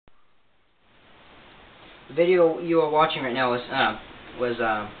The video you are watching right now is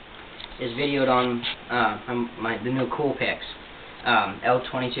videoed on the new Cool-pix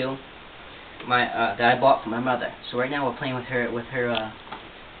L22 that I bought for my mother. So right now we're playing with her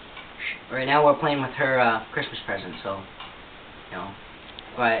Christmas present. So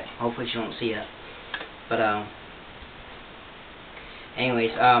but hopefully she won't see it. But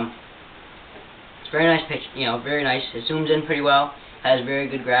anyways, it's a very nice picture. Very nice. It zooms in pretty well. Has very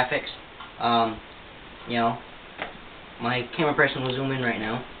good graphics. My camera person will zoom in right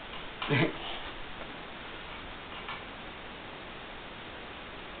now.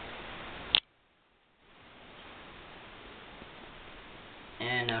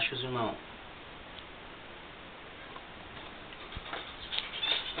 And now she'll zoom out.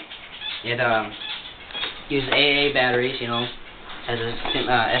 It uses AA batteries, has a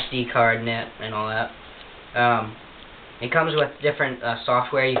SD card in it and all that. It comes with different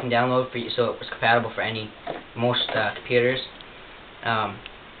software you can download so it's compatible for most computers.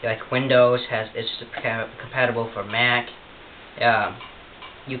 Like Windows it's compatible for Mac.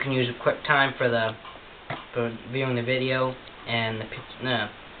 You can use Qiuck-time for viewing the video and the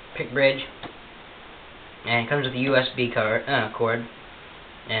pick bridge. And it comes with a USB cord.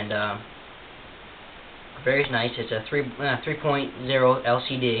 And very nice. It's a 3.0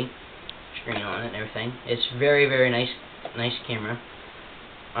 LCD screen on it and everything. It's very nice camera.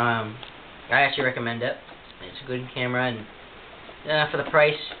 I actually recommend it. It's a good camera, and for the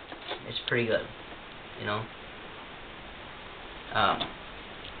price, it's pretty good.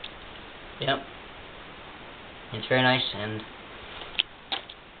 Yep. It's very nice, and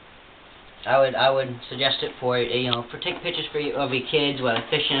I would suggest it for take pictures of your kids while they're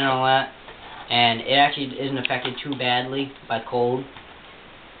fishing and all that. And it actually isn't affected too badly by cold.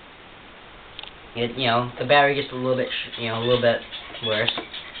 The battery gets a little bit worse,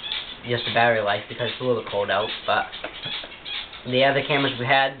 just the battery life, because it's a little bit cold out. But the other cameras we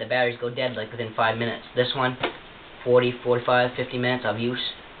had, the batteries go dead like within 5 minutes. This one, 40, 45, 50 minutes of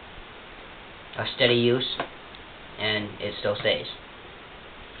use, steady use, and it still stays.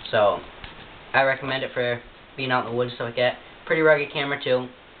 So I recommend it for being out in the woods and stuff like that. Pretty rugged camera too.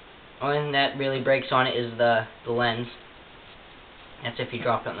 Only thing that really breaks on it is the lens. That's if you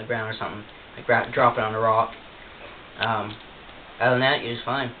drop it on the ground or something. Like drop it on a rock. Other than that, you're just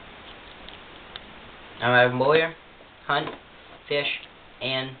fine. I'm out Boyer. Hunt, fish,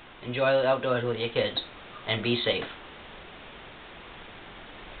 and enjoy the outdoors with your kids. And be safe.